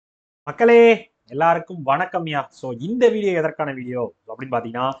மக்களே எல்லாருக்கும் வணக்கம்யா. ஸோ இந்த வீடியோ எதற்கான வீடியோ அப்படின்னு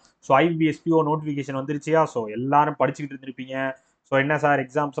பார்த்தீங்கன்னா, so IPS PO notification வந்துருச்சியா. So எல்லாரும் படிச்சுக்கிட்டு இருந்திருப்பீங்க. ஸோ என்ன சார்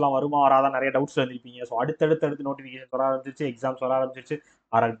எக்ஸாம்ஸ் எல்லாம் வருமா வராதான் நிறைய டவுட்ஸ் இருந்திருப்பீங்க. ஸோ அடுத்தடுத்து நோட்டிஃபிகேஷன் வர ஆரம்பிச்சிருச்சு, எக்ஸாம்ஸ் வர ஆரம்பிச்சிருச்சு.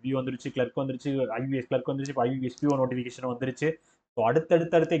 ஆர்ஆர்பி வந்துருச்சு, கிளர்க் வந்துருச்சு, ஐபிஎஸ் கிளர்க் வந்துருச்சு, இப்போ ஐபிஎஸ் பிஓ நோட்டிஃபிகேஷன் வந்துருச்சு. ஸோ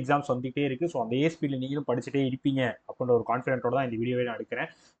அடுத்தடுத்து எக்ஸாம்ஸ் வந்துகிட்டே இருக்கு. ஸோ அந்த ஸ்பீடில் நீங்களும் படிச்சுட்டே இருப்பீங்க அப்படின்ற ஒரு கான்ஃபிடென்ட்டோட தான் இந்த வீடியோவே நான் எடுக்கிறேன்.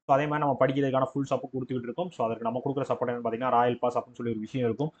 ஸோ அதே மாதிரி நம்ம படிக்கிறதுக்கான ஃபுல் சப்போர்ட் கொடுத்துக்கிட்டு இருக்கோம். ஸோ அதற்கு நம்ம கொடுக்குற சப்போர்ட் என்னன்னு பார்த்தீங்கன்னா ராயல் பாஸ் அப்படின்னு சொல்லி ஒரு விஷயம்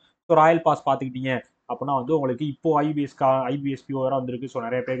இருக்கும். ஸோ ராயல் பாஸ் பார்த்துக்கிட்டீங்க அப்படின்னா வந்து உங்களுக்கு இப்போ ஐபிஎஸ் பிஓ வேற வந்திருக்கு. ஸோ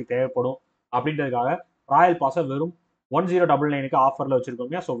நிறைய பேருக்கு தேவைப்படும் அப்படின்றதுக்காக ராயல் பாஸை வெறும் 1099க்கு ஆஃபரில்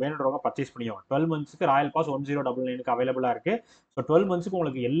வச்சிருக்கோங்க. ஸோ வேணுன்றவங்க பர்ச்சேஸ் பண்ணிக்கோங்க. 12 மந்த்ஸ்க்கு ராயல் பாஸ் 1099க்கு அவைலபிளாக இருக்கு. ஸோ 12 மந்த்ஸ்க்கு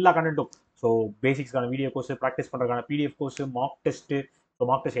உங்களுக்கு எல்லா கண்டென்ட்டும், ஸோ பேசிக்ஸ்க்கான வீடியோ கோர்ஸ், ப்ராக்டிஸ் பண்ணுறதுக்கான PDF course, mark test, so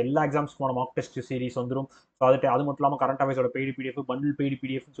mark test எல்லா எக்ஸாம்ஸ்க்குமான மார்க் டெஸ்ட் சீரிஸ் வந்துடும். ஸோ அது மட்டும் இல்லாமல் current அஃபேர்ஸோட paid PDF, bundle paid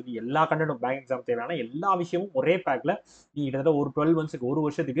பிடிஎஃப்னு சொல்லி எல்லா கண்டென்ட்டும் பேங்க் எக்ஸாம் தேவையான எல்லா விஷயமும் ஒரே பேக்கில் நீங்கள் கிட்டத்தட்ட ஒரு 12 மந்த்ஸ்க்கு ஒரு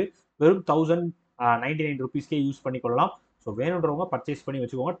வருஷத்துக்கு வெறும் 1099 ருபீஸ்க்கே யூஸ் பண்ணிக்கொள்ளலாம். ஸோ வேணுன்றவங்க பர்ச்சேஸ் பண்ணி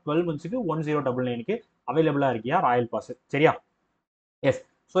வச்சுக்கோங்க. 12 மந்த்ஸ்க்கு 1099க்கு அவைலபிளாக இருக்கியா ராயல் பாஸ். சரியா? எஸ்.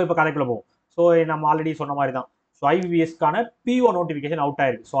 ஸோ இப்போ கதைக்குள்ள போவோம். ஸோ நம்ம ஆல்ரெடி சொன்ன மாதிரி தான். ஸோ ஐபிஎஸ்க்கான பிஓ நோட்டிஃபிகேஷன் அவுட்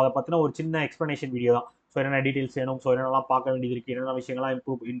ஆயிருக்கு. ஸோ அதை பற்றின ஒரு சின்ன எக்ஸ்பிளனேஷன் வீடியோ தான். ஸோ என்னென்ன டீட்டெயில்ஸ் வேணும், ஸோ என்னென்னலாம் பார்க்க வேண்டியது இருக்குது, என்னென்ன விஷயங்கள்லாம்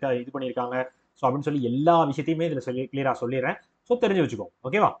இது பண்ணியிருக்காங்க, ஸோ அப்படின்னு சொல்லி எல்லா விஷயத்தையுமே இதில் கிளியராக சொல்லிடுறேன். ஸோ தெரிஞ்சு வச்சுக்கோங்க.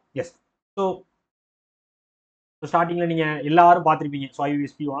 ஓகேவா? எஸ். ஸோ ஸ்டார்டிங்கில் நீங்கள் எல்லாரும் பார்த்துருப்பீங்க. ஸோ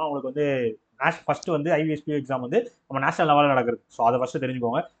ஐபிஎஸ் பிஓனா உங்களுக்கு வந்து ஃபர்ஸ்ட் வந்து ஐபிஎஸ் பிஓ எக்ஸாம் வந்து நம்ம நேஷனல் லெவலில் நடக்குது. ஸோ அதை ஃபர்ஸ்ட்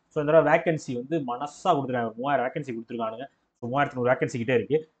தெரிஞ்சுக்கோங்க. ஸோ இந்த தடவை வேகன்சி வந்து மனசாக கொடுத்துருக்காங்க. 3000 வேகன்சி கொடுத்துருக்கானுங்க. ஸோ 3100 வேகன்சி கிட்டே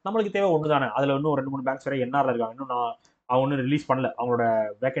இருக்கு. நம்மளுக்கு தேவை ஒன்று தானே. அதில் இன்னும் 2-3 பேங்க்ஸ் வரை என்ஆர்ல இருக்காங்க. இன்னும் அவங்க ஒன்றும் ரிலீஸ் பண்ணல. அவங்களோட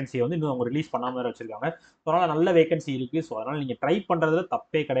வேகன்சியை வந்து இன்னும் அவங்க ரிலீஸ் பண்ணாமல் வேறு வச்சிருக்காங்க. ஸோ அதனால் நல்ல வேகன்சி இருக்குது. ஸோ அதனால் நீங்கள் ட்ரை பண்ணுறதுல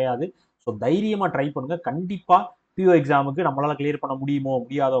தப்பே கிடையாது. ஸோ தைரியமாக ட்ரை பண்ணுங்க. கண்டிப்பாக பிஓ எக்ஸாமுக்கு நம்மளால் கிளியர் பண்ண முடியுமோ,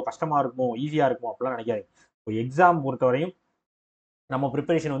 முடியாதோ, கஷ்டமாக இருக்குமோ, ஈஸியாக இருக்குமோ அப்படிலாம் நினைக்காது. ஸோ எக்ஸாம் பொறுத்தவரையும் நம்ம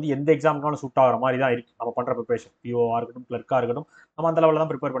ப்ரிப்பரேஷன் வந்து எந்த எக்ஸாமுக்கான சூட் ஆகிற மாதிரி தான் இருக்கு. நம்ம பண்ற ப்ரிப்பரேஷன் பிஓவா இருக்கட்டும், கிளர்க்கா இருக்கட்டும், நம்ம அந்த லெவலில் தான்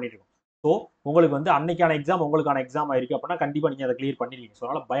ப்ரிப்பேர் பண்ணிட்டு இருக்கோம். ஸோ உங்களுக்கு வந்து அன்னைக்கான எக்ஸாம் உங்களுக்கான எக்ஸாம் ஆயிருக்கு அப்படின்னா கண்டிப்பா நீங்க அதை கிளியர் பண்ணிருக்கீங்க. ஸோ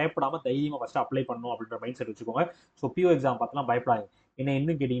அதனால பயப்படாம தைரியமா ஃபர்ஸ்ட் அப்ளை பண்ணணும் அப்படின்ற மைண்ட் செட் வச்சுக்கோங்க. ஸோ பிஓ எக்ஸாம் பார்த்தலாம் பயப்படாது. என்ன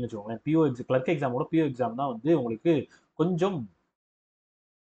இன்னும் கேட்டீங்கன்னு வச்சுக்கோங்களேன், கிளர்க் எக்ஸாமோட பிஓ எக்ஸாம் தான் வந்து உங்களுக்கு கொஞ்சம்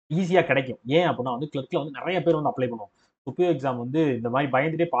ஈஸியாக கிடைக்கும். ஏன் அப்படின்னா வந்து கிளர்க்கில் வந்து நிறைய பேர் வந்து அப்ளை பண்ணுவோம். பிஓ எக்ஸாம் வந்து இந்த மாதிரி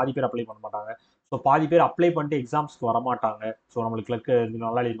பயந்துட்டே பாதி பேர் அப்ளை பண்ண மாட்டாங்க. ஸோ பாதி பேர் அப்ளை பண்ணிட்டு எக்ஸாம்ஸ்க்கு வர மாட்டாங்க. ஸோ நம்மளுக்கு கிளர்க்கு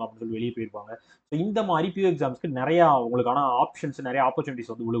நல்லா இருக்கும் அப்படின்னு சொல்லி வெளியே போயிருப்பாங்க. ஸோ இந்த மாதிரி பிஓ எக்ஸாம்ஸ்க்கு நிறையா உங்களுக்கான ஆப்ஷன்ஸ், நிறைய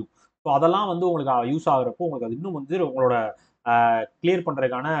ஆப்பர்ச்சுனிட்டிஸ் வந்து விழுகும். ஸோ அதெல்லாம் வந்து உங்களுக்கு யூஸ் ஆகுறப்போ உங்களுக்கு அது இன்னும் வந்து உங்களோட கிளியர்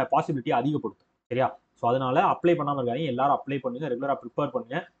பண்ணுறதுக்கான பாசிபிலிட்டி அதிகப்படுத்தும். சரியா? ஸோ அதனால அப்ளை பண்ணாமல் இருக்காங்க. எல்லாரும் அப்ளை பண்ணுங்க, ரெகுலராக ப்ரிப்பேர்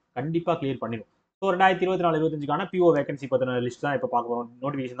பண்ணுங்க. கண்டிப்பாக கிளியர் பண்ணிடும். ஸோ 2024-25க்கான பிஓ வேகன்சி பற்றின லிஸ்ட் தான் இப்போ பார்க்க போகிறோம்.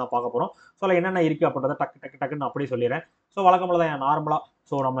 நோட்டிஃபிகேஷன் தான் பார்க்க போகிறோம். ஸோ அதில் என்னென்ன இருக்குது அப்படின்றத டக்குன்னு அப்படியே சொல்லிடுறேன். ஸோ வழக்கம்போல தான் நார்மலாக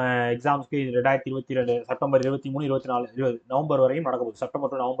ஸோ நம்ம எக்ஸாம்ஸ்க்கு 2022 செப்டம்பர் 23, 24, 20 நவம்பர் வரையும் நடக்க போகுது.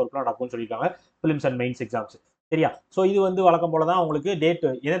 செப்டம்பர் டு நவம்பருக்குள்ள நடக்கும்னு சொல்லியிருக்காங்க பிலிம்ஸ் அண்ட் மெயின்ஸ் எக்ஸாம்ஸ். சரியா? ஸோ இது வந்து வழக்கம் போல தான் உங்களுக்கு டேட்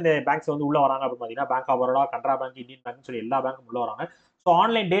எந்தெந்த பேங்க்ஸ் வந்து உள்ள வராங்க அப்படின்னு பார்த்தீங்கன்னா bank of Baroda, Canara bank, Indian bank சொல்லி எல்லா பேங்க்கும் உள்ள வராங்க. ஸோ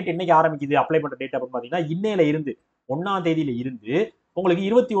ஆன்லைன் டேட் என்னைக்கு ஆரம்பிக்குது, அப்ளை பண்ணுற டேட் அப்படின்னு பார்த்தீங்கன்னா இன்னையில இருந்து 1ஆம் தேதியில இருந்து உங்களுக்கு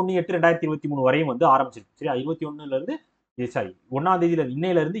 21/8/2023 வரையும் வந்து ஆரம்பிச்சிருக்கு. சரியா? 21ல இருந்து சாரி 1ஆம் தேதியில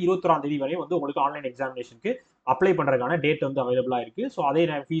இன்னையில இருந்து 21ஆம் தேதி வரையும் வந்து உங்களுக்கு ஆன்லைன் எக்ஸாமினேஷனுக்கு அப்ளை பண்றதுக்கான டேட் வந்து அவைலபிளா இருக்கு. ஸோ அதே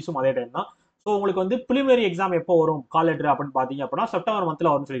ஃபீஸும் அதே டைம் தான். ஸோ உங்களுக்கு வந்து பிலிமினரி எக்ஸாம் எப்போ வரும் கால் லெட்டர் அப்படின்னு பாத்தீங்க அப்படின்னா செப்டம்பர்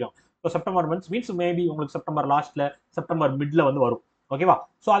மந்த்ல வரும்னு சொல்லிக்கலாம். So September months means maybe உங்களுக்கு செப்டம்பர் லாஸ்ட்ல, செப்டம்பர் மிட்ல வந்து வரும். ஓகேவா?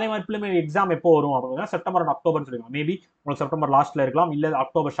 ஸோ அதே மாதிரி பிலிமினரி எக்ஸாம் எப்போ வரும் அப்படின்னா செப்டம்பர் அண்ட் அக்டோபர் சொல்லிக்கலாம். மேபி உங்களுக்கு செப்டம்பர் லாஸ்ட்ல இருக்கலாம், இல்ல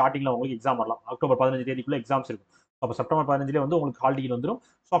அக்டோபர் ஸ்டார்டிங்ல உங்களுக்கு எக்ஸாம் வரலாம். அக்டோபர் 15 தேதிக்குள்ள எக்ஸாம்ஸ் இருக்கும். அப்போ செப்டம்பர் 15 வந்து உங்களுக்கு ஹால் டிக்கெட் வந்துடும்.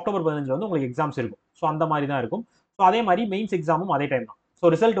 ஸோ அக்டோபர் 15 வந்து உங்களுக்கு எக்ஸாம்ஸ் இருக்கும். ஸோ அந்த மாதிரி தான் இருக்கும். ஸோ அதே மாதிரி மெயின்ஸ் எக்ஸாமும் அதே டைம் தான். ஸோ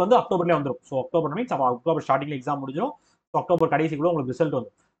ரிசல்ட் வந்து அக்டோபர்லேயே வந்துடும். ஸோ அக்டோபர் மீன்ஸ் அக்டோபர் ஸ்டார்டிங்ல எக்ஸாம் முடிஞ்சிடும். ஸோ அக்டோபர் கடைசிக்குள்ள உங்களுக்கு ரிசல்ட்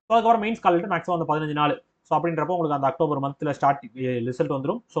வந்துடும். ஸோ அதுக்கப்புறம் மெயின்ஸ் கால் மேக்ஸிமம் வந்து 15 நாள். ஸோ அப்படின்றப்போ உங்களுக்கு அந்த அக்டோபர் மந்த்ல ரிசல்ட்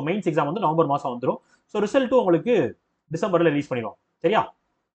வந்துடும். ஸோ மெயின்ஸ் எக்ஸாம் வந்து நவம்பர் மாசம் வந்துடும். ஸோ ரிசல்ட்டும் உங்களுக்கு டிசம்பர்ல ரிலீஸ் பண்ணிடுவோம். சரியா?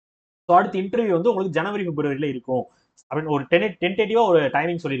 ஸோ அடுத்து இன்டர்வியூ வந்து உங்களுக்கு ஜனவரி பிப்ரவரியில இருக்கும் அப்படின்னு ஒரு டென்டேட்டிவா ஒரு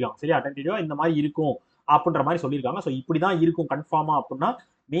டைமிங் சொல்லியிருக்காங்க. சரியா? டென்டேட்டிவா இந்த மாதிரி இருக்கும் அப்படின்ற மாதிரி சொல்லியிருக்காங்க. ஸோ இப்படிதான் இருக்கும் கன்ஃபார்மா அப்படின்னா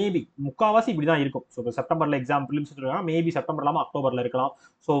மேபி முக்காவாசி இப்படிதான் இருக்கும். ஸோ செப்டம்பர்ல எக்ஸாம் பிலிம்ஸ் சொல்லிருக்காங்க. மேபி செப்டம்பர் இல்லாம அக்டோபர்ல இருக்கலாம்.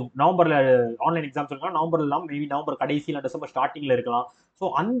 ஸோ நவம்பர்ல ஆன்லைன் எக்ஸாம் சொல்லிருக்காங்க. நவம்பர் இல்லாம மேபி நவம்பர் கடைசியில் டிசம்பர் ஸ்டார்டிங்ல இருக்கலாம். ஸோ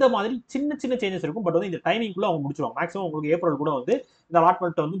அந்த மாதிரி சின்ன சேஞ்சஸ் இருக்கும். பட் வந்து இந்த டைமிங்குள்ள அவங்க முடிச்சிருவாங்க. மேக்ஸிமம் உங்களுக்கு ஏப்ரல் கூட வந்து இந்த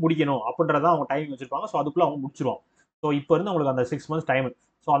அலாட்மெண்ட் வந்து முடிக்கணும் அப்படின்றத அவங்க டைமிங் வச்சிருப்பாங்க. ஸோ அதுக்குள்ள அவங்க முடிச்சிருவாங்க. ஸோ இப்போ இருந்து உங்களுக்கு அந்த 6 மந்த்ஸ் டைம்.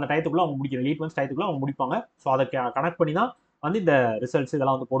 ஸோ அந்த டயத்துக்குள்ள அவங்க முடிக்கணும். 8 மந்த்ஸ் டயத்துக்குள்ள அவங்க முடிப்பாங்க. ஸோ அதை கனெக்ட் பண்ணி தான் வந்து இந்த ரிசல்ட்ஸ்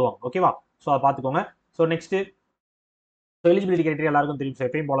இதெல்லாம் வந்து போடுவாங்க. ஓகேவா? ஸோ அதை பார்த்துக்கோங்க. ஸோ நெக்ஸ்ட் எலிஜிபிலிட்டி கிரைட்டீரியா எல்லாருக்கும் தெரியும். ஸோ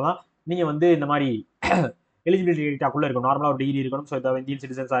எப்பயும் போல தான் நீங்க வந்து இந்த மாதிரி எலிஜிபிலிட்டி கிரைட்டீரியாக்குள்ள இருக்கணும். நார்மலா ஒரு டிகிரி இருக்கணும். ஸோ இந்தியன்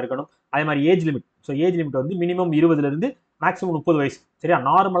சிட்டிசன்ஸா இருக்கணும். அதே மாதிரி age limit. So age limit வந்து மினிமம் 20ல இருந்து மேக்ஸிமம் 30 வயசு. சரியா?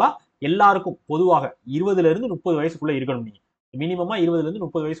 நார்மலா எல்லாருக்கும் பொதுவாக 20ல இருந்து 30 வயசுக்குள்ள இருக்கணும் நீங்க. மினிமமா 20லேருந்து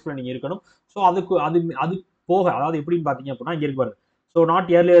 30 வயசுக்குள்ள நீங்க இருக்கணும். ஸோ அது போக அதாவது எப்படின்னு பாத்தீங்க அப்படின்னா இங்க இருக்கு பாருங்க. ஸோ நாட்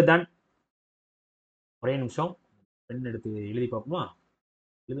ஏர்லியர் தேன் ஒரே நிமிஷம் பென் எடுத்து எழுதி பார்ப்போமா?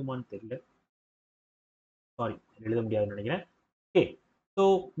 எழுதுமான்னு தெரியல. சாரி எழுத முடியாதுன்னு நினைக்கிறேன். ஓகே. ஸோ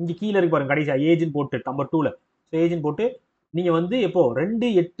இங்க கீழே இருக்கு பாருங்க கடைசியா ஏஜ்னு போட்டு நம்பர் 2ல. ஸோ ஏஜ்னு போட்டு நீங்க வந்து எப்போ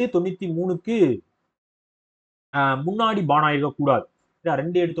 2/8/93க்கு முன்னாடி பான் ஆயிருக்க கூடாது.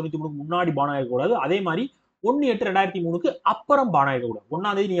 2/8/93க்கு முன்னாடி பான் ஆயிருக்க கூடாது. அதே மாதிரி 1/8/2003க்கு அப்புறம் பான் ஆயிருக்க கூடாது.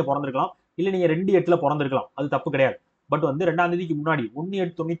 1ஆம் தேதி நீங்க பிறந்திருக்கலாம். இல்ல நீங்க 2/8ல பிறந்திருக்கலாம். அது தப்பு கிடையாது. பட் வந்து 2ஆம் தேதிக்கு முன்னாடி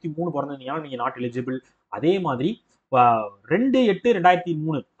 1/8/93 பிறந்தீங்கன்னா நீங்க நாட் எலிஜிபிள். அதே மாதிரி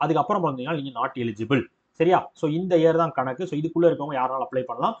 2/8/2003 அதுக்கப்புறம் பிறந்தீங்கன்னா நீங்க நாட் எலிஜிபிள். சரியா? ஸோ இந்த இயர் தான் கணக்கு. ஸோ இதுக்குள்ள இருக்கவங்க யாராலும் அப்ளை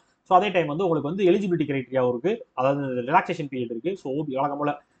பண்ணலாம். ஸோ அதே டைம் வந்து உங்களுக்கு வந்து எலிஜிபிலிட்டி கிரைட்டீரியாவும் இருக்கு. அதாவது ரிலாக்ஸேஷன் பீரியட் இருக்கு. ஸோ வழக்கம்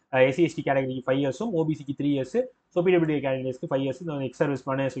போல எஸ்சி எஸ்டி கேட்டகரிக்கு 5 இயர்ஸும் ஓபிசிக்கு 3 years so PW கேட்டகரிஸ்க்கு 5 years ex service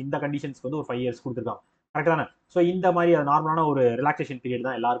menu so இந்த கண்டிஷன்ஸ்க்கு வந்து ஒரு 5 இயர்ஸ் கொடுத்துருக்காங்க. கரெக்ட் தானே? ஸோ இந்த மாதிரி அது நார்மலான ஒரு ரிலாக்ஸேஷன் பீரியட்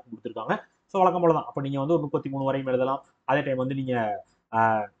தான் எல்லாருக்கும் கொடுத்துருக்காங்க. ஸோ வழக்கம் போல தான். அப்போ நீங்க வந்து ஒரு 33 வரையும் எழுதலாம். அதே டைம் வந்து நீங்க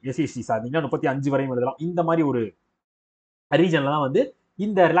எஸ்சி எஸ்டி சார்ந்தீங்கன்னா 35 வரையும் எழுதலாம். இந்த மாதிரி ஒரு ரீஜன்ல தான் வந்து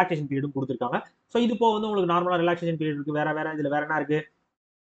இந்த ரிலாக்ஸேஷன் பீரியடும் கொடுத்துருக்காங்க. ஸோ இது போக வந்து உங்களுக்கு நார்மலா ரிலாக்ஸேஷன் பீரியட் இருக்கு. வேற இதுல வேற என்ன இருக்கு?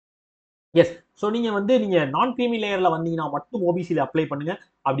 எஸ். ஸோ நீங்க நான் கிரீமி லேயர்ல வந்தீங்கன்னா மட்டும் ஓபிசியில் அப்ளை பண்ணுங்க.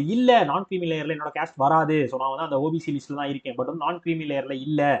 அப்படி இல்ல நான் கிரீமி லேயர்ல என்னோட கேஸ்ட் வராது. ஸோ நான் வந்து அந்த ஓபிசி லிஸ்ட்ல தான் இருக்கேன். பட் வந்து நான் கிரீமி லேயர்ல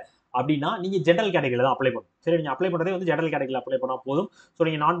இல்ல அப்படின்னா நீங்க ஜெனரல் கேட்டகரியில தான் அப்ளை பண்ணணும். சரி நீங்க அப்ளை பண்றதே வந்து ஜெனரல் கேட்டகரியில அப்ளை பண்ணா போதும். ஸோ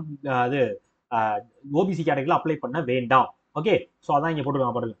நீங்க நான் அது ஓபிசி கேட்டகரியில அப்ளை பண்ண வேண்டாம். ஓகே. ஸோ அதான் இங்க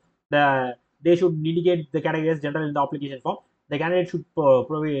போட்டுருக்காங்க பாருங்க. த they should indicate the category as general in the application form. The candidate should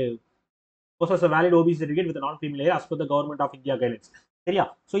possess a valid OBC certificate with a non-creamy layer as per the government of India guidelines. சரியா?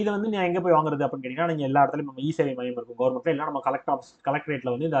 So இதை வந்து நான் எங்க போய் வாங்குறது அப்படின்னு கேட்டீங்கன்னா நீங்க எல்லா இடத்துலயும் நம்ம இ சேவை மையம் இருக்கும் கவர்மெண்ட்ல, இல்ல நம்ம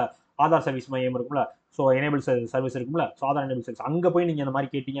கலெக்டரேட்ல வந்து இந்த ஆதார் சர்வீஸ் மையம் இருக்கும்ல, ஸோ எனேபிள் சர்வீஸ் இருக்கும்ல, ஸோ ஆதார் எனேபிள் சர்வீஸ் அங்க போய் நீங்க இந்த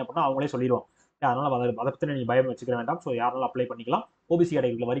மாதிரி கேட்டீங்க அப்படின்னா அவங்களே சொல்லிடுவாங்க. அதனால அதை பத்தி நீங்க பயம் வச்சுக்க வேண்டாம். ஸோ யாராலும் அப்ளை பண்ணிக்கலாம். ஓபிசி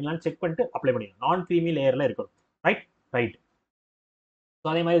கேட்டகரியில் வரீங்களான்னு செக் பண்ணிட்டு அப்ளை பண்ணிக்கலாம். நான் கிரீமி லேயர்ல இருக்கணும். Right right. ஸோ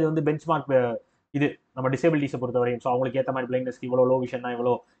அதே மாதிரி இது வந்து பெஞ்ச் மார்க் இது நம்ம டிசேபிலிட்டிஸை பொறுத்தவரையும் ஸோ அவங்களுக்கு ஏற்ற மாதிரி பிளைண்ட்னஸ்க்கு இவ்வளோ, லோ விஷன்னா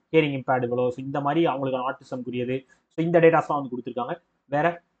இவ்வளோ, ஹியரிங் இம்பேர்ட் இவ்வளோ, ஸோ இந்த மாதிரி அவங்களுக்கு ஆர்டிசம்க்குரியது. ஸோ இந்த டேட்டாஸ்லாம் வந்து கொடுத்துருக்காங்க. வேற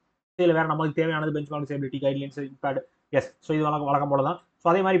இதில் வேற நமக்கு தேவையானது bench mark disability guidelines impaired. S. So இது வழக்கம் போல தான். ஸோ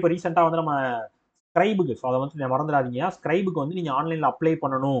அதே மாதிரி இப்போ ரீசெண்டாக வந்து நம்ம ஸ்கிரைபுக்கு, ஸோ அதை வந்து மறந்துடாதீங்க, ஸ்கிரைபுக்கு வந்து நீங்கள் ஆன்லைனில் அப்ளை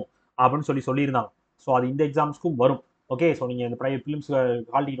பண்ணணும் அப்படின்னு சொல்லியிருந்தாங்க. ஸோ அது இந்த எக்ஸாம்ஸ்க்கும் வரும். ஓகே. ஸோ நீங்கள் இந்த பிலிம்ஸ்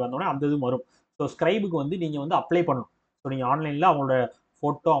ஹால் டிக்கெட் வந்தோடனே அந்த இதுவும் வரும். ஸோ ஸ்கிரைபுக்கு வந்து நீங்கள் வந்து அப்ளை பண்ணணும். ஸோ நீங்கள் ஆன்லைனில் அவங்களோட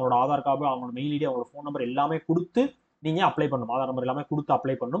ஃபோட்டோ, அவங்களோட ஆதார் கார்டு, அவங்களோட மெயில் ஐடி, அவங்களோட ஃபோன் நம்பர் எல்லாமே கொடுத்து நீங்கள் அப்ளை பண்ணணும். ஆதார் நம்பர் எல்லாமே கொடுத்து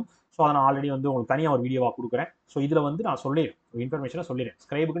அப்ளை பண்ணணும். ஸோ அதை நான் ஆல்ரெடி வந்து உங்களுக்கு தனியாக ஒரு வீடியோவாக கொடுக்குறேன். ஸோ இதில் வந்து நான் சொல்லிடுறேன், இன்ஃபர்மேஷனை சொல்லிடுறேன்.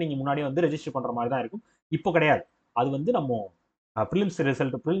 ஸ்கிரைபுக்கு நீங்கள் முன்னாடி வந்து ரெஜிஸ்டர் பண்ணுற மாதிரி தான் இருக்கும். இப்போ கிடையாது. அது வந்து நம்ம ப்ரிலிம்ஸ்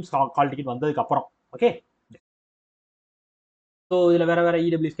ரிசல்ட், ப்ரிலிம்ஸ் கால் டிக்கெட் வந்ததுக்கு அப்புறம். ஓகே. ஸோ இதில் வேற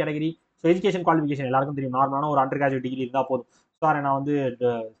EWS category. So education qualification எல்லாருக்கும் தெரியும். நார்மலான ஒரு அண்டர் கிராஜுவேட் டிகிரி இருந்தால் போதும். சார் நான் வந்து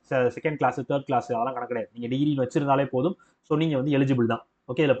செகண்ட் கிளாஸ், தேர்ட் கிளாஸ் அதெல்லாம் கணக்கு கிடையாது. நீங்கள் டிகிரி வச்சிருந்தாலே போதும். ஸோ நீங்கள் வந்து எலிஜிபிள் தான்.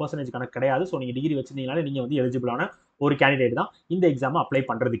 ஓகே. இதில் பர்சன்டேஜ் கணக்கு கிடையாது. ஸோ நீங்கள் டிகிரி வச்சிருந்தீங்கனாலே நீங்கள் வந்து எலிஜிபிளான ஒரு கேண்டிடேட் தான் இந்த எக்ஸாமை அப்ளை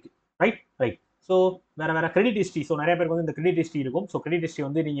பண்ணுறதுக்கு. ரைட். ஸோ வேற கிரெடிட் ஹிஸ்ட்ரி. ஸோ நிறைய பேருக்கு வந்து இந்த கிரெடிட் ஹிஸ்ட்ரி இருக்கும். ஸோ கிரெடிட் ஹிஸ்ட்ரி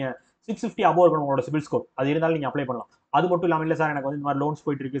வந்து நீங்கள் 650 அபோவ் இருக்கணும் உங்களோட சிபில் ஸ்கோர். அது இருந்தாலும் நீங்கள் அப்ளை பண்ணலாம். அது மட்டும் இல்லாமல் இல்லை சார் எனக்கு வந்து இந்த மாதிரி லோன்ஸ்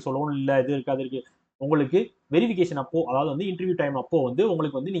போயிட்டு இருக்கு, ஸோ லோன் இல்லை, இது இருக்கு, அது இருக்கு. உங்களுக்கு வெரிஃபிகேஷன் அப்போ, அதாவது வந்து இன்டர்வியூ டைம் அப்போ வந்து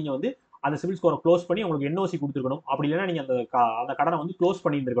உங்களுக்கு வந்து நீங்க வந்து அந்த சிவில் ஸ்கோரை க்ளோஸ் பண்ணி உங்களுக்கு என்ஓசி கொடுத்துருக்கணும். அப்படி இல்லைன்னா நீங்க அந்த கடனை வந்து க்ளோஸ்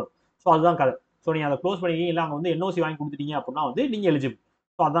பண்ணியிருந்திருக்கணும். ஸோ அதுதான் கதை. ஸோ நீங்க அதை க்ளோஸ் பண்ணிருக்கீங்க, இல்லை அங்கே வந்து என்ஓசி வாங்கி கொடுத்துட்டீங்க அப்படின்னா வந்து நீங்க எலிஜிபிள்.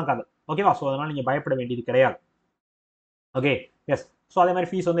 ஸோ அதுதான் கதை. ஓகேவா? ஸோ அதனால நீங்க பயப்பட வேண்டியது கிடையாது. ஓகே. எஸ். ஸோ அதே மாதிரி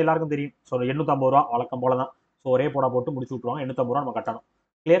ஃபீஸ் வந்து எல்லாருக்கும் தெரியும். ஸோ 850 ரூபா வழக்கம் போல தான். ஸோ ஒரே போட்டு முடிச்சு விட்டுருவாங்க. 850 ரூபா நம்ம கட்டணும்.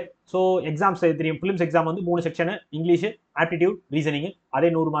 கிளியர். ஸோ எக்ஸாம்ஸ் தெரியும். பிலிம்ஸ் எக்ஸாம் வந்து 3 செக்ஷன், இங்கிலீஷ், ஆப்டிடியூட், ரீசனிங். அதே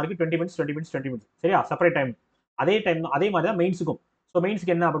 100 மார்க், 20 மினிட்ஸ் 20 மினிட்ஸ் 20 மினிட்ஸ். சரியா? Separate time. அதே மாதிரி தான் மெயின்ஸுக்கும். ஸோ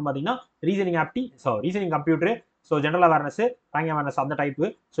மெயின்ஸ்க்கு என்ன அப்படின்னு பார்த்தீங்கன்னா reasoning ஆப்டி, so reasoning computer, so general awareness, rank awareness அந்த type.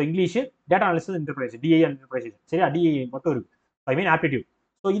 So English, data analysis, interpretation, DI and interpretation. சரியா? டிஐ மட்டும் இருக்கு. ஐ மீன் ஆப்டிடியூட்.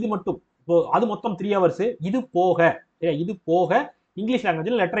 ஸோ இது மட்டும். ஸோ அது மொத்தம் 3 ஹவர்ஸ். இது போக இங்கிலீஷ்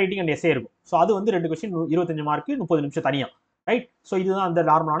லாங்குவேஜில் லெட்டர் ரைட்டிங் அண்ட் எஸ்ஏ இருக்கும். ஸோ அது வந்து 2 கொஸ்டின் 25 மார்க் 30 நிமிஷம் தனியா. ரைட். ஸோ இதுதான் அந்த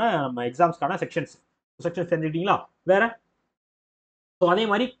நார்மலான நம்ம எக்ஸாம்ஸ்க்கான செக்ஷன்ஸ் தெரிஞ்சுக்கிட்டீங்களா? வேற. ஸோ அதே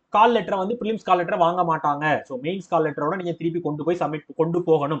மாதிரி கால் லெட்டரை வந்து ப்ரிலிம்ஸ் கால் லெட்டரை வாங்க மாட்டாங்க. ஸோ மெயின்ஸ் கால் லெட்டரோட நீங்க திருப்பி கொண்டு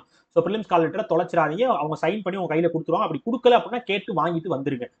போகணும். ஸோ ப்ரிலிம்ஸ் கால் லெட்டரை தொலைச்சிடாதீங்க. அவங்க சைன் பண்ணி உங்க கையில கொடுத்துருவாங்க. அப்படி கொடுக்கல அப்படின்னா கேட்டு வாங்கிட்டு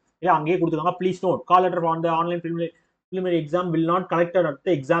வந்துருங்க. இல்லை அங்கேயே கொடுத்துருவாங்க. Please note, call letter for the online preliminary exam will not collected at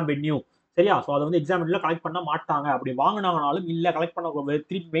the exam venue. சரியா? ஸோ அதை வந்து எக்ஸாம் வென்யூல கலெக்ட் பண்ண மாட்டாங்க. அப்படி வாங்கினாங்கனாலும் இல்லை கலெக்ட் பண்ண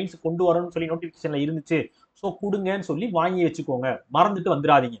திருப்பி மெயின்ஸ் கொண்டு வரணும்னு சொல்லி நோட்டிஃபிகேஷன்ல இருந்துச்சு, ஸோ கொடுங்கன்னு சொல்லி வாங்கி வச்சுக்கோங்க. மறந்துட்டு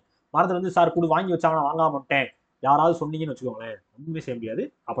வந்துடாதீங்க. மறந்துட்டு வந்து சார் வாங்கி வச்சாங்க நான் வாங்காம விட்டேன் யாராவது சொன்னீங்கன்னு வச்சுக்கோங்களேன், ஒன்றுமே செய்ய முடியாது.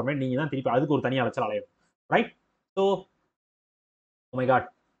 அப்புறமே நீங்க தான் திருப்பி அதுக்கு ஒரு தனியாக அலைச்சல் அலையும். Right. So my God,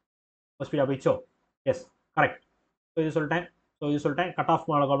 speedo போயிச்சோ. Yes correct. So இது சொல்லிட்டேன். ஸோ இது சொல்லிட்டேன். கட் ஆஃப்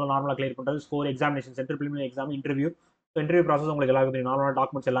நார்மலாக கிளியர் பண்ணுறது, score, examination centre, preliminary exam, interview. So interview process உங்களுக்கு எல்லாருக்கும் தெரியும். நார்மலாக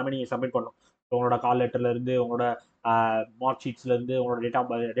டாக்குமெண்ட்ஸ் எல்லாமே நீங்கள் சப்மிட் பண்ணணும். ஸோ உங்களோட கால் லெட்டர்லேருந்து, உங்களோட மார்க் ஷீட்ஸ்லேருந்து, உங்களோட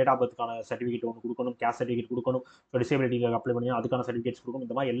டேட் ஆஃப் பர்த்துக்கான சர்டிஃபிகேட் ஒன்று கொடுக்கணும், கேஸ்ட் சர்டிஃபிகேட் கொடுக்கணும், ஸோ டிசேபிலிட்டிக்கு அப்ளை பண்ணி அதுக்கான சர்டிஃபிகேட்ஸ் கொடுக்கணும்.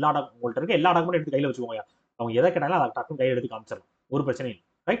 இந்த மாதிரி உங்கள்கிட்ட இருக்க எல்லா டாக்குமெண்ட் எடுத்து கையில் வச்சுக்கோங்க. அவங்க எதை கேட்டாலும் அதை டக்குன்னு கையில் எடுத்து காமிச்சிடலாம், ஒரு பிரச்சனையும் இல்லை.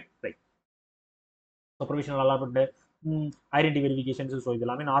 Right right. So provisional allotment, identity verifications, so இது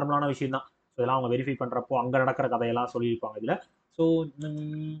எல்லாமே நார்மலான விஷயம் தான். ஸோ இதெல்லாம் அவங்க வெரிஃபை பண்ணுறப்போ அங்கே நடக்கிற கதையெல்லாம் சொல்லியிருப்பாங்க இதில். So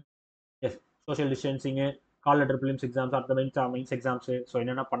S, social டிஸ்டன்சிங்கு, call letter, films exams, அடுத்த மெயின்ஸ் எக்ஸாம்ஸ், ஸோ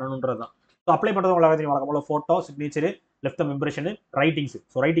என்னென்ன பண்ணணுன்றது தான். ஸோ அப்ளை பண்ணுறது உங்களுக்கு தெரியும். வழக்கம் போல ஃபோட்டோ, சிக்னேச்சரு, லெஃப்ட் தம் இம்ப்ரெஷனு, ரைட்டிங்ஸ்.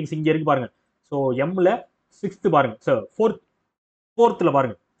 ஸோ ரைட்டிங்ஸ் இங்கே இருக்கு பாருங்க. ஸோ எம்ல 6th பாருங்க. ஸோ ஃபோர்த்தில்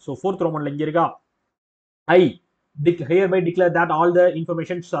பாருங்க. ஸோ 4th ரோமன்ல இங்கே இருக்கா, I hereby declare that all the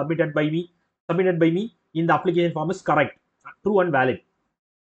information submitted by me in the application form is correct, true and valid.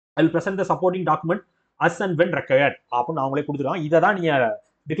 I will present the supporting document as and when required. அப்படின்னு அவங்களே கொடுத்துருக்காங்க. இதை தான் நீங்க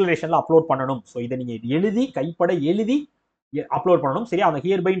டிக்ளரேஷன்ல upload பண்ணணும். So இதை நீங்க எழுதி கைப்பட எழுதி அப்லோட் பண்ணணும். சரியா? அந்த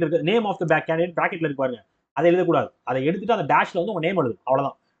ஹியர் பை இருக்கு, name of the back candidate பிராக்கெட்ல இருக்கு பாருங்க, அதை எழுதக்கூடாது. அதை எடுத்துட்டு அந்த டேஷ்ல வந்து உங்க நேம் எழுது,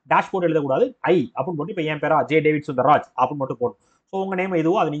 அவ்வளவுதான். டேஷ் போட்டு எழுதக்கூடாது. ஐ அப்படின்னு போட்டு இப்போ என் பேரா ஜே டேவிட் சுந்தர்ராஜ் அப்படின்னு மட்டும் போடணும். ஸோ உங்க நேம்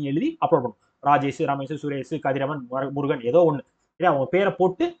எதுவோ அதை நீங்க எழுதி அப்லோட் பண்ணணும். ராஜேஷ், ரமேஷ், சுரேஷ், கதிரவன், முருகன், ஏதோ ஒன்று. சரியா? உங்க பேரை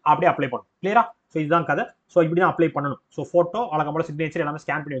போட்டு அப்படியே அப்ளை பண்ணணும். கிளியரா? ஸோ இதுதான் கதை. ஸோ இப்படி தான் அப்ளை பண்ணணும். ஸோ ஃபோட்டோ, வழக்கம் போல சிக்னேச்சர் எல்லாமே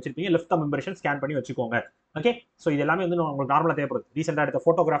ஸ்கேன் பண்ணி வச்சிருப்பீங்க. லெஃப்ட் தம் இம்ப்ரெஷன் ஸ்கேன் பண்ணி வச்சுக்கோங்க. ஓகே? ஸோ இது எல்லாமே வந்து உங்களுக்கு நார்மலாக தேவைப்படுது. ரீசெண்டாக எடுத்த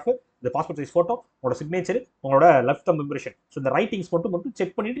ஃபோட்டோகிராஃப், இந்த பாஸ்போர்ட் சைஸ் ஃபோட்டோ, உங்களோட சிக்னேச்சர், உங்களோட லெஃப்ட் தம் இம்ப்ரெஷன். ஸோ இந்த ரைட்டிங்ஸ் மட்டும்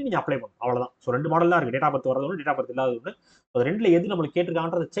செக் பண்ணிட்டு நீங்க அப்ளை பண்ணணும். அவ்வளவுதான். ஸோ 2 மாடல் தான் இருக்கு. டேட் ஆஃப் பர்த் வரது ஒன்று, டேட் ஆஃப் பர்த் இல்லாத ஒன்று. அது ரெண்டுல எது நம்மளுக்கு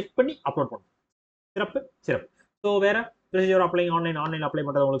கேட்டிருக்காங்கன்றதை செக் பண்ணி அப்லோட் பண்ணணும். சிறப்பு சிறப்பு. ஸோ வேற ப்ரொசீஜர் அப்ளை ஆன்லைன் அப்ளை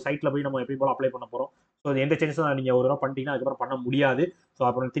பண்ணுறது உங்களுக்கு சைட்ல போய் நம்ம எப்பயும் போல அப்ளை பண்ண போறோம். ஸோ எந்த சேஞ்சஸும் நீங்க ஒரு தடவை பண்ணிட்டீங்கன்னா அதுக்கப்புறம் பண்ண முடியாது. ஸோ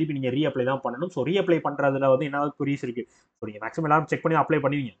அப்புறம் திருப்பி நீங்க ரீஅப்ளை தான் பண்ணணும். ஸோ ரீஅப்ளை பண்றதுல வந்து என்ன குரீஸ் இருக்கு. ஸோ நீங்க மேக்ஸிமம் எல்லாரும் செக் பண்ணி அப்ளை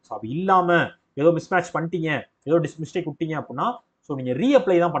பண்ணுவீங்க. ஸோ அப்படி இல்லாம ஏதோ மிஸ்மேட்ச் பண்ணிட்டீங்க, ஏதோ மிஸ்டேக் விட்டீங்க அப்படின்னா ஸோ நீங்க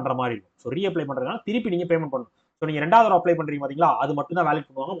ரீஅப்ளை தான் பண்ற மாதிரி இருக்கும். ஸோ ரீஅப்ளை பண்றதுனால திருப்பி நீங்க பேமெண்ட் பண்ணணும். ஸோ நீங்க 2வது தடவை அப்ளை பண்றீங்க பாத்தீங்களா, அது மட்டும் தான் வேலிட்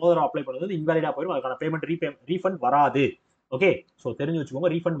பண்ணுவாங்க. முதல் தடவை அப்ளை பண்ணுறது இன்வாலிடா போயிடும். அதுக்கான பேமெண்ட் ரீஃபண்ட் வராது. ஓகே? ஸோ தெரிஞ்சு வச்சுக்கோங்க,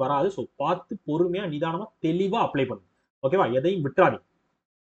 ரீஃபண்ட் வராது. ஸோ பார்த்து பொறுமையா நிதானமா தெளிவா அப்ளை பண்ணுங்க. ஓகேவா? எதையும் விட்டுறாதீங்க.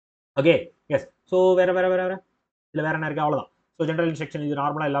 ஓகே? எஸ். ஸோ வேற வேற வேற வேற இல்லை வேற என்ன இருக்கு? அவ்வளோதான். ஸோ ஜென்ரல் இன்ஸ்ட்ரக்ஷன் இது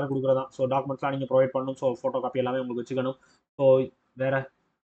நார்மலாக எல்லாரும் கொடுக்குறதா. ஸோ டாக்குமெண்ட்ஸ்லாம் நீங்கள் ப்ரொவைட் பண்ணணும். ஸோ ஃபோட்டோ காப்பி எல்லாமே உங்களுக்கு வச்சுக்கணும். ஸோ வேற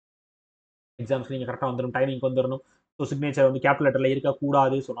எக்ஸாம்ஸ் நீங்கள் கரெக்டாக வந்துடும், டைமிங்க்கு வந்துடணும். ஸோ சிக்னேச்சர் வந்து கேபிட்டல் லெட்டரில்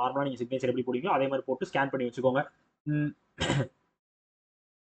இருக்கக்கூடாது. ஸோ நார்மலாக நீங்கள் சிக்னேச்சர் எப்படி போடுவீங்களோ அதே மாதிரி போட்டு ஸ்கேன் பண்ணி வச்சுக்கோங்க.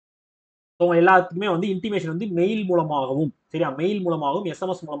 ஸோ எல்லாத்துக்குமே வந்து இன்டிமேஷன் வந்து மெயில் மூலமாகவும், சரியா, மெயில் மூலமாகவும்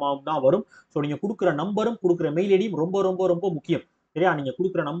எஸ்எம்எஸ் மூலமாகவும் தான் வரும். ஸோ நீங்கள் கொடுக்குற நம்பரும் கொடுக்குற மெயில் ஐடியும் ரொம்ப ரொம்ப ரொம்ப முக்கியம். சரியா? நீங்கள்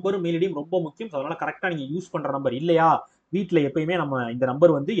கொடுக்குற நம்பரும் மெயில் ஐடியும் ரொம்ப முக்கியம். ஸோ அதனால கரெக்டாக நீங்கள் யூஸ் பண்ணுற நம்பர் இல்லையா, வீட்டில் எப்பயுமே நம்ம இந்த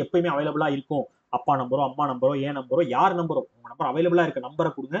நம்பர் வந்து எப்பயுமே அவைலபிளாக இருக்கும். அப்பா நம்பரோ, அம்மா நம்பரோ, ஏன் நம்பரோ, யார் நம்பரோ, உங்கள் நம்பர் அவைலபிளாக இருக்க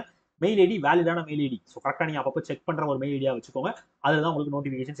நம்பரை கொடுங்க. Mail ID வேலிடான mail ID. So கரெக்டாக நீங்கள் அப்பப்போ செக் பண்ணுற ஒரு மெயில் ஐடியா வச்சுக்கோங்க. அதில் தான் உங்களுக்கு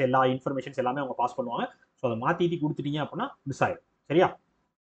நோட்டிஃபிகேஷன்ஸ் எல்லா இன்ஃபர்மேஷன்ஸ் எல்லாமே அவங்க பாஸ் பண்ணுவாங்க. ஸோ அதை மாற்றிட்டு கொடுத்துட்டீங்க அப்படின்னா மிஸ் ஆயிடும். சரியா?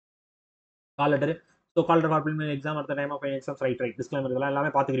 Call letter. So call letter for preliminary exam at the time of exams, right disclaimer இதெல்லாம் எல்லாமே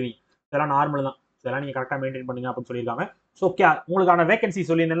பார்த்துக்கிருவீங்க. இதெல்லாம் நார்மல் தான். இதெல்லாம் நீங்கள் கரெக்டாக மெயின்டைன் பண்ணுங்க அப்படின்னு சொல்லியிருக்காங்க. ஸோ உங்களுக்கான வேகன்சி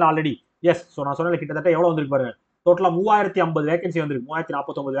சொல்லியிருந்தேன் ஆல்ரெடி. எஸ். ஸோ நான் சொன்னது கிட்டத்தட்ட எவ்வளோ வந்திருக்கு பாருங்க. டோட்டலாக 3050 வேகன்சி வந்திருக்கு.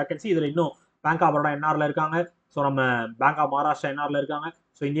 3049 வேகன்சி. இதில் இன்னும் பேங்க் ஆஃப் பரோடா என்ஆர்ல இருக்காங்க. ஸோ நம்ம பேங்க் ஆஃப் மகாராஷ்டிரா என்ஆர்ல இருக்காங்க.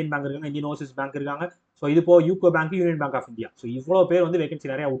 ஸோ இந்தியன் பேங்க் இருக்காங்க, இந்தியன் ஓவர்சீஸ் பேங்க் இருக்காங்க. ஸோ இது போ UCO bank, union bank of India. So இவ்வளோ பேர் வந்து வேகன்சி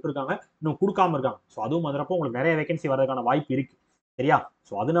நிறைய விட்டுருக்காங்க, இன்னும் கொடுக்காம இருக்காங்க. ஸோ அதுவும் வந்துறப்போ உங்களுக்கு நிறைய வேகன்சி வரதுக்கான வாய்ப்பு இருக்கு. சரியா?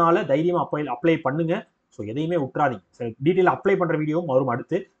 ஸோ அதனால தைரியமா அப்ளை பண்ணுங்க. ஸோ எதையுமே விட்டுறாதீங்க. சரி, டீட்டெயில் அப்ளை பண்ற வீடியோவும் வரும்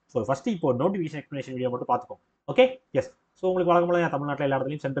அடுத்து. ஸோ ஃபர்ஸ்ட் இப்போ நோட்டிஃபிகேஷன் எக்ஸ்பிளேஷன் வீடியோ மட்டும் பார்த்துக்கோங்க. ஓகே? எஸ். ஸோ உங்களுக்கு வழக்கம்போல தமிழ்நாட்டில் எல்லா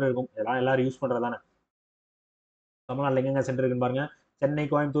இடத்துலையும் சென்டர் இருக்கும். இதெல்லாம் எல்லாரும் யூஸ் பண்றதானே. தமிழ்நாட்டில் எங்கெங்க சென்டர் இருக்குன்னு பாருங்க. சென்னை,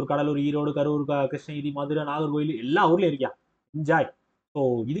 கோயம்புத்தூர், கடலூர், ஈரோடு, கரூர், கிருஷ்ணகிரி, மதுரை, நாகர்கோவில் எல்லா ஊர்லயும் இருக்கியா. என்ஜாய். ஸோ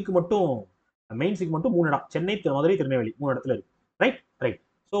இதுக்கு மட்டும் மெயின்ஸுக்கு மட்டும் 3 இடம். சென்னை, மதுரை, திருநெல்வேலி 3 இடத்துல இருக்கு. Right right.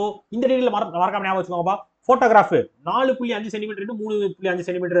 ஸோ இந்த டீட்டெயில் மறக்காம ஞாபகம் வச்சுக்கோங்கப்பா. போட்டோகிராஃப் 4.5 சென்டிமீட்டர் 3.5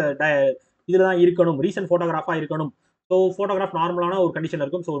 சென்டிமீட்டர் இதுல தான் இருக்கணும். ரீசன்ட் போட்டோகிராஃபா இருக்கணும். ஸோ போட்டோகிராஃப் நார்மலான ஒரு கண்டிஷன்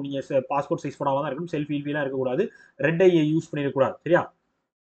இருக்கும். ஸோ நீங்க பாஸ்போர்ட் சைஸ் போட்டோவா தான் இருக்கும். செல்ஃபி எல்லாம் இருக்கக்கூடாது. ரெட் ஐ யூஸ் பண்ணிடக்கூடாது. சரியா?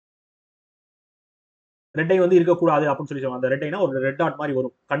 ரெட் ஐ வந்து இருக்கக்கூடாது அப்படின்னு சொல்லி சொல்லுவாங்க. அந்த ரெட் ஐனா ஒரு ரெட் டாட் மாதிரி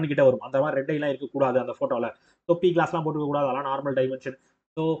வரும், கண்ணு கிட்ட வரும். அந்த மாதிரி ரெட் ஐலாம் இருக்கக்கூடாது அந்த போட்டோல. தொப்பி கிளாஸ்லாம் போட்டுக்க கூடாது. அதெல்லாம் நார்மல் டைமென்ஷன்.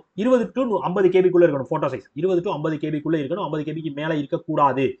 ஸோ 20 to 50 கேபிக்குள்ள இருக்கணும். போட்டோ சைஸ் 20 to 50 கேபிக்குள்ள இருக்கணும். 50 கேபிக்கு மேல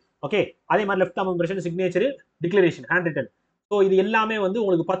இருக்கக்கூடாது. ஓகே? அதே மாதிரி லெஃப்ட் தம் impression, signature, declaration, hand return. So இது எல்லாமே வந்து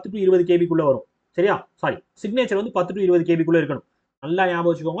உங்களுக்கு 10 to 20 கேபிக்குள்ள வரும். சரியா? சாரி, சிக்னேச்சர் வந்து 10 to 20 கேபிக்குள்ள இருக்கணும். நல்லா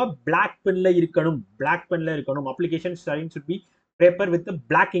ஞாபகம் வச்சுக்கோங்க. பிளாக் பென்ல இருக்கணும். பிளாக் பென்ல இருக்கணும். Application sign should be paper with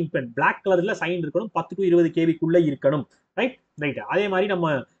black ink pen. Black கலர்ல சைன் இருக்கணும். 10 to 20 கேபிக்குள்ள இருக்கணும். Right right. அதே மாதிரி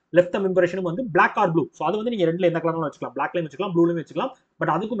நம்ம லெஃப்ட் தம் இம்ப்ரெஷனும் வந்து பிளாக் ஆர் ப்ளூ. ஸோ அது வந்து நீங்க ரெண்டுல எந்த கலர்லாம் வச்சுக்கலாம். பிளாக்லையும் வச்சுக்கலாம், ப்ளூலையும் வச்சுக்கலாம்.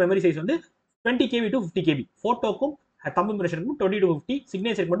 பட் அதுக்கும் மெமரி சைஸ் வந்து 20 KB to 50 KB. போட்டோக்கும் Thambu இம்ப்ரெஷனுக்கு 20 to 50,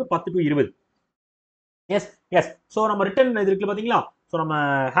 சிக்னேச்சருக்கு மட்டும் 10 to 20. S S. ஸோ நம்ம ரிட்டன் இது இருக்கு பார்த்தீங்களா? ஸோ நம்ம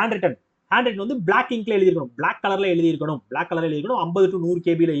ஹேண்ட் ரிட்டன் வந்து பிளாக் இங்க்ல எழுதிருக்கணும், பிளாக் கலர்ல எழுதிருக்கணும், பிளாக் கலர்ல எழுதிருக்கணும், 50 to 100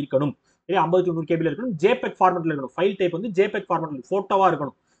 கேபில இருக்கணும். சரி, 50 to 100 கேபில இருக்கணும். ஜேபெக் ஃபார்மெட்ல இருக்கணும். ஃபைல் டைப் வந்து ஜேபெக் ஃபார்மெட்ல போட்டோவா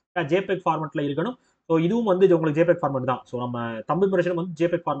இருக்கணும். ஜேபெக் ஃபார்மெட்ல இருக்கணும். ஸோ இதுவும் வந்து உங்களுக்கு ஜேபெக் ஃபார்மெட் தான். ஸோ நம்ம தம்பு இம்ப்ரெஷன் வந்து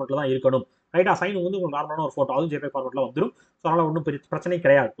ஜேபெக் ஃபார்மெட்ல தான் இருக்கணும். ரைட்டா? சைன் வந்து உங்களுக்கு நார்மலான ஒரு போட்டோ, அதுவும் ஜேபெக் ஃபார்மெட்ல வந்துடும். ஸோ அதனால ஒன்றும் பிரச்சனை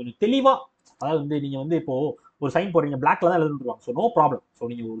கிடையாது. கொஞ்சம் தெளிவா, அதாவது வந்து நீங்க வந்து இப்போ ஒரு சைன் போடுறீங்க, பிளாக்ல தான் எழுதிருவாங்க. So no problem. ஸோ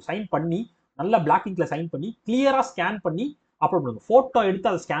நீங்க ஒரு சைன் பண்ணி நல்ல பிளாக் இங்க்ல சைன் பண்ணி கிளியரா ஸ்கேன் பண்ணி அப்லோட் பண்ணுங்க. போட்டோ எடுத்து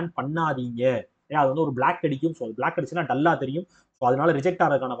அதை ஸ்கேன் பண்ணாதீங்க. அது வந்து ஒரு பிளாக் அடிக்கும். ஸோ பிளாக் அடிச்சுன்னா டல்லா தெரியும். ஸோ அதனால ரிஜெக்ட்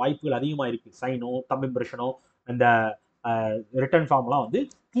ஆகிறதுக்கான வாய்ப்புகள் அதிகமா இருக்கு. சைனோ, தம்பு இம்ப்ரெஷனோ, இந்த ரிட்டர்ன் ஃபார்ம்லாம் வந்து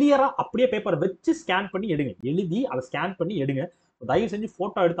கிளியரா அப்படியே பேப்பரை வச்சு ஸ்கேன் பண்ணி எடுங்க. எழுதி அதை ஸ்கேன் பண்ணி எடுங்க. தயவு செஞ்சு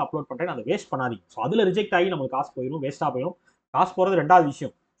போட்டோ எடுத்து அப்லோட் பண்றேன், அதை வேஸ்ட் பண்ணாதீங்க. ஸோ அதுல ரிஜெக்ட் ஆகி நமக்கு காசு போயிடும், வேஸ்டா போயிடும். காசு போறது ரெண்டாவது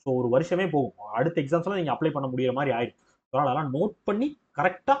விஷயம். ஸோ ஒரு வருஷமே போகும். அடுத்த எக்ஸாம்ஸ்ல நீங்க அப்ளை பண்ண முடியற மாதிரி ஆயிடும். அதனால அதெல்லாம் நோட் பண்ணி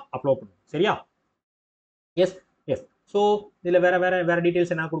கரெக்டா அப்லோட் பண்ணுங்க. சரியா? S S. ஸோ இதுல வேற வேற வேற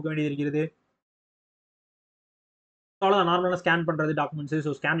டீடைல்ஸ் என்ன கொடுக்க வேண்டியது இருக்கிறது? அவ்வளோதான். நார்மலாக ஸ்கேன் பண்றது டாக்குமெண்ட்ஸ்.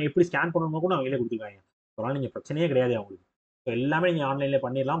 ஸோ ஸ்கேன் எப்படி ஸ்கேன் பண்ணணுமோ கூட அவங்களே கொடுத்துருக்காங்க. அதனால நீங்க பிரச்சனையே கிடையாது அவங்களுக்கு. ஸோ எல்லாமே நீங்க ஆன்லைன்ல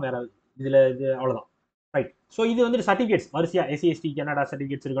பண்ணிடலாம். வேற இதுல இது அவ்வளவுதான். ரைட். ஸோ இது வந்து சர்டிஃபிகேட்ஸ் வரிசையா எஸ்சி எஸ்டி கனடா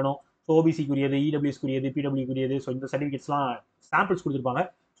சர்டிஃபிகேட்ஸ் இருக்கணும். ஸோ ஓபிசிக்குரியது, இடபிள்யூஎஸ்க்குரியது, பிடபிள்யூக்குரியது. ஸோ இந்த சர்டிஃபிகேட்ஸ்லாம் சாம்பிள்ஸ் கொடுத்துருப்பாங்க.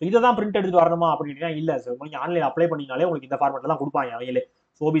 ஸோ இதை தான் பிரிண்ட் எடுத்துட்டு வரணுமா அப்படின்னா இல்ல சார். நீங்க ஆன்லைன் அப்ளை பண்ணினாலே உங்களுக்கு இந்த ஃபார்மெட்ல தான் கொடுப்பாங்க அவங்களே.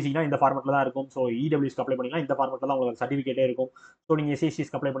 ஸோ ஓபிசினா இந்த ஃபார்மெட்ல தான் இருக்கும். ஸோ இடபிள்யூஎஸ்க்கு அப்ளை பண்ணிங்கன்னா இந்த ஃபார்மெட்ல தான் உங்களுக்கு சர்டிஃபிகேட்டே இருக்கும். ஸோ நீங்க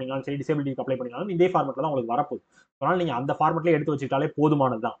எஸ்சிஎஸ்டிக்கு அப்ளை பண்ணினாலும் சரி, டிசபிலிட்டிக்கு அப்ளை பண்ணினாலும் இதே ஃபார்மெட்ல தான் உங்களுக்கு வரப்போகுது. அதனால நீங்க அந்த ஃபார்மெட்ல எடுத்து வச்சுக்கிட்டாலே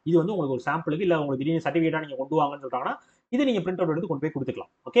போதுமானது தான். இது வந்து உங்களுக்கு ஒரு சாம்பிளுக்கு, இல்ல உங்களுக்கு திடீர்னு சர்டிஃபிகேட்டா நீங்க கொண்டு வாங்கன்னு சொல்றாங்கன்னா இது நீங்க பிரிண்ட் அவுட் எடுத்து கொண்டு போய்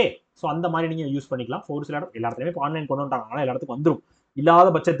கொடுத்துக்கலாம். ஓகே. ஸோ அந்த மாதிரி நீங்க யூஸ் பண்ணிக்கலாம். ஒரு சில இடம் எல்லா இடத்துலயுமே இப்போ ஆன்லைன் கொண்டு வந்துட்டாங்க. அதனால எல்லா இடத்துக்கும் வந்துடும். இல்லாத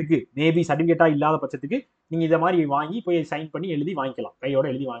பட்சத்துக்கு, மேபி சர்டிஃபிகேட்டா இல்லாத பட்சத்துக்கு நீங்க இதை மாதிரி வாங்கி போய் சைன் பண்ணி எழுதி வாங்கிக்கலாம். கையோட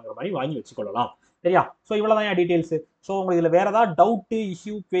எழுதி வாங்குற மாதிரி வாங்கி வச்சுக்கொள்ளலாம். சரியா? ஸோ இவ்வளவுதான் டீடைல்ஸ். ஸோ உங்களுக்கு இதுல வேற ஏதாவது டவுட்,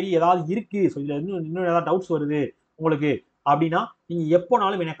 இஷ்யூ, query ஏதாவது இருக்கு, ஸோ இதுல இன்னும் ஏதாவது டவுட்ஸ் வருது உங்களுக்கு அப்படின்னா நீங்க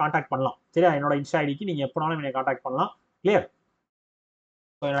எப்போனாலும் என்னை கான்டாக்ட் பண்ணலாம். சரியா? என்னோட இன்ஸ்டா ஐடிக்கு நீங்க எப்போனாலும் என்னை கான்டாக்ட் பண்ணலாம். கிளியர்?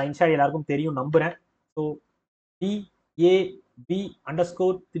 ஸோ என்னோட இன்ஸ்டா ஐடி எல்லாருக்கும் தெரியும் நம்புறேன். So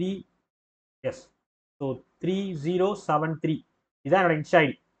DAB_3 S. ஸோ 3073 இதான் என்னோட இன்ஸ்டா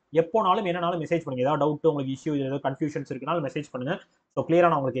ஐடி. எப்போனாலும் என்னனாலும் மெசேஜ் பண்ணுங்க. ஏதாவது டவுட், உங்களுக்கு இஷ்யூ, ஏதாவது கன்ஃபியூஷன்ஸ் இருக்குனாலும் மெசேஜ் பண்ணுங்க. ஸோ கிளியரா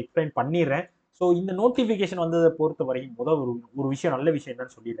நான் உங்களுக்கு எக்ஸ்பிளைன் பண்ணிடுறேன். ஸோ இந்த நோட்டிஃபிகேஷன் வந்ததை பொறுத்த வரைக்கும் முதல் ஒரு விஷயம், நல்ல விஷயம்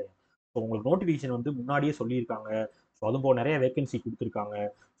என்னன்னு சொல்லிடுறேன். ஸோ உங்களுக்கு நோட்டிஃபிகேஷன் வந்து முன்னாடியே சொல்லியிருக்காங்க. ஸோ அதுவும் போக நிறைய வேகன்சி கொடுத்துருக்காங்க.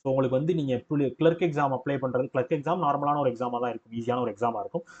 ஸோ உங்களுக்கு வந்து நீங்க கிளர்க் எக்ஸாம் அப்ளை பண்றது, கிளர்க் எக்ஸாம் நார்மலான ஒரு எக்ஸாமா தான் இருக்கும், ஈஸியான ஒரு எக்ஸாமா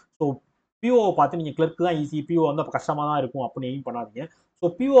இருக்கும். ஸோ பிஓவை பார்த்து நீங்க கிளர்க் தான் ஈஸி, பிஓ வந்து கஷ்டமா தான் இருக்கும் அப்படின்னு எய்ம் பண்ணாதீங்க. ஸோ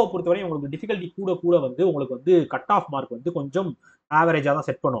பிஓவை பொறுத்தவரை உங்களுக்கு டிஃபிகல்ட்டி கூட கூட வந்து உங்களுக்கு வந்து கட் ஆஃப் மார்க் வந்து கொஞ்சம் ஆவரேஜா தான்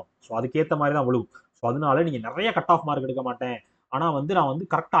செட் பண்ணும். ஸோ அதுக்கேற்ற மாதிரி தான் விழுவும். ஸோ அதனால நீங்க நிறைய கட் ஆஃப் மார்க் எடுக்க மாட்டேன், ஆனா வந்து நான் வந்து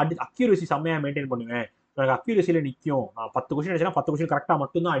கரெக்டா அக்யூரசி செம்மையா மெயின்டைன் பண்ணுவேன், எனக்கு அக்யூரசியில நிற்கும், நான் 10 கொஸ்டின் அடிச்சேன்னா 10 கொஸ்டின் கரெக்டா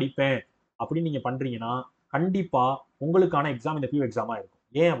மட்டும் தான் அடிப்பேன் அப்படின்னு நீங்க பண்றீங்கன்னா கண்டிப்பா உங்களுக்கான எக்ஸாம் இந்த பியூ எக்ஸாமா இருக்கும்.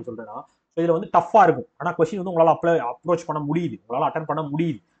 ஏன் அப்படி சொல்றேன்னா, இதுல வந்து டஃபா இருக்கும். ஆனா கொஸ்டின் வந்து உங்களால அப்ரோச் பண்ண முடியுது, உங்களால அட்டன் பண்ண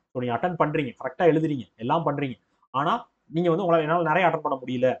முடியுது. ஸோ நீங்க அட்டன் பண்றீங்க, கரெக்டா எழுதுறீங்க, எல்லாம் பண்றீங்க. ஆனா நீங்க வந்து உங்களால என்னால நிறைய அட்டன் பண்ண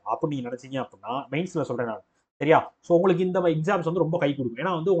முடியல அப்படின்னு நீங்க நினைச்சீங்க அப்படின்னா மெயின்ஸ்ல சொல்றேன் நான். சரியா? ஸோ உங்களுக்கு இந்த எக்ஸாம்ஸ் வந்து ரொம்ப கை கொடுக்கும்.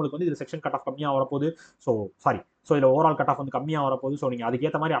 ஏன்னா வந்து உங்களுக்கு வந்து இது செக்ஷன் கட் ஆஃப் கம்மியா வரப்போகுது. ஸோ சாரி, ஸோ இதுல ஓவரால் கட் ஆஃப் வந்து கம்மியா வரப்போகுது. ஸோ நீங்க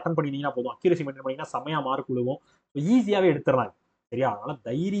அதுக்கேற்ற மாதிரி அட்டன் பண்ணிட்டீங்கன்னா போதும், அக்யூரசி மெயின்டைன் பண்ணீங்கன்னா செம்மையா மார்க் விழுவும். ஈஸியாவே எடுத்துடலாம். சரியா? அதனால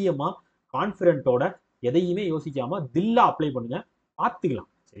தைரியமா, கான்பிடென்ட்டோட, எதையுமே யோசிக்காம தில்லா அப்ளை பண்ணுங்க. பார்த்துக்கலாம்.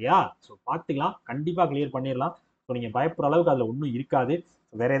 சரியா? ஸோ பார்த்துக்கலாம், கண்டிப்பா கிளியர் பண்ணிடலாம். ஸோ நீங்க பயப்படுற அளவுக்கு அதுல ஒன்றும் இருக்காது.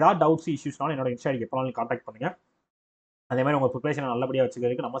 வேற ஏதாவது டவுட்ஸ், இஷ்யூஸ்னாலும் என்னோட இன்ஸ்டா ஐடிக்கு எப்போனாலும் கான்டாக்ட் பண்ணுங்க. அதே மாதிரி உங்க ப்ரிப்பரேஷனை நல்லபடியாக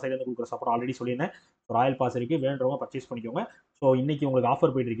வச்சுக்கிறதுக்கு நம்ம சைட்ல இருந்து கொடுக்குற சப்போர்ட் ஆல்ரெடி சொல்லியிருந்தேன். ராயல் பாஸ் இருக்கு, வேணுறவங்க பர்ச்சேஸ் பண்ணிக்கோங்க. ஸோ இன்னைக்கு உங்களுக்கு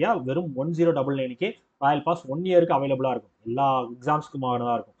ஆஃபர் போயிட்டு இருக்கியா, வெறும் 1099க்கு ராயல் பாஸ் 1 இயருக்கு அவைலபிளா இருக்கும். எல்லா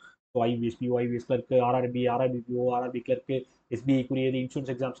எக்ஸாம்ஸ்க்குமானதா இருக்கும். So ஐபிஎஸ்பி, IPS clerk, RRB, RRB PO, RRB clerk, எஸ்பிஐக்குரியது,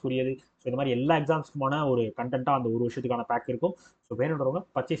 insurance எக்ஸாம்ஸ்க்குரியது. So இந்த மாதிரி எல்லா எக்ஸாம்ஸ்க்குமான ஒரு கண்டென்ட்டாக அந்த ஒரு வருஷத்துக்கான பேக் இருக்கும். ஸோ வேணுன்றவங்க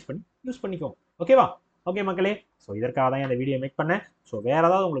பர்ச்சேஸ் பண்ணி யூஸ் பண்ணிக்கோங்க. ஓகேவா? ஓகே மக்களே. ஸோ இதற்காக தான் இந்த வீடியோ மேக் பண்ணேன். ஸோ வேற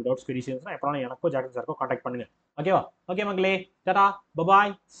ஏதாவது உங்களுக்கு டவுட்ஸ் இருந்துச்சுன்னா எப்போனாலும் எனக்கோ ஜாக்சன் சாருக்கோ கான்டாக்ட் பண்ணுங்க. ஓகேவா? ஓகே மக்களே. Tata,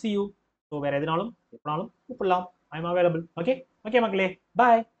 bye bye, C you. So வேற எதுனாலும் எப்பனாலும் கூப்பிடலாம். I am available. Okay okay மக்களே,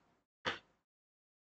 பாய்.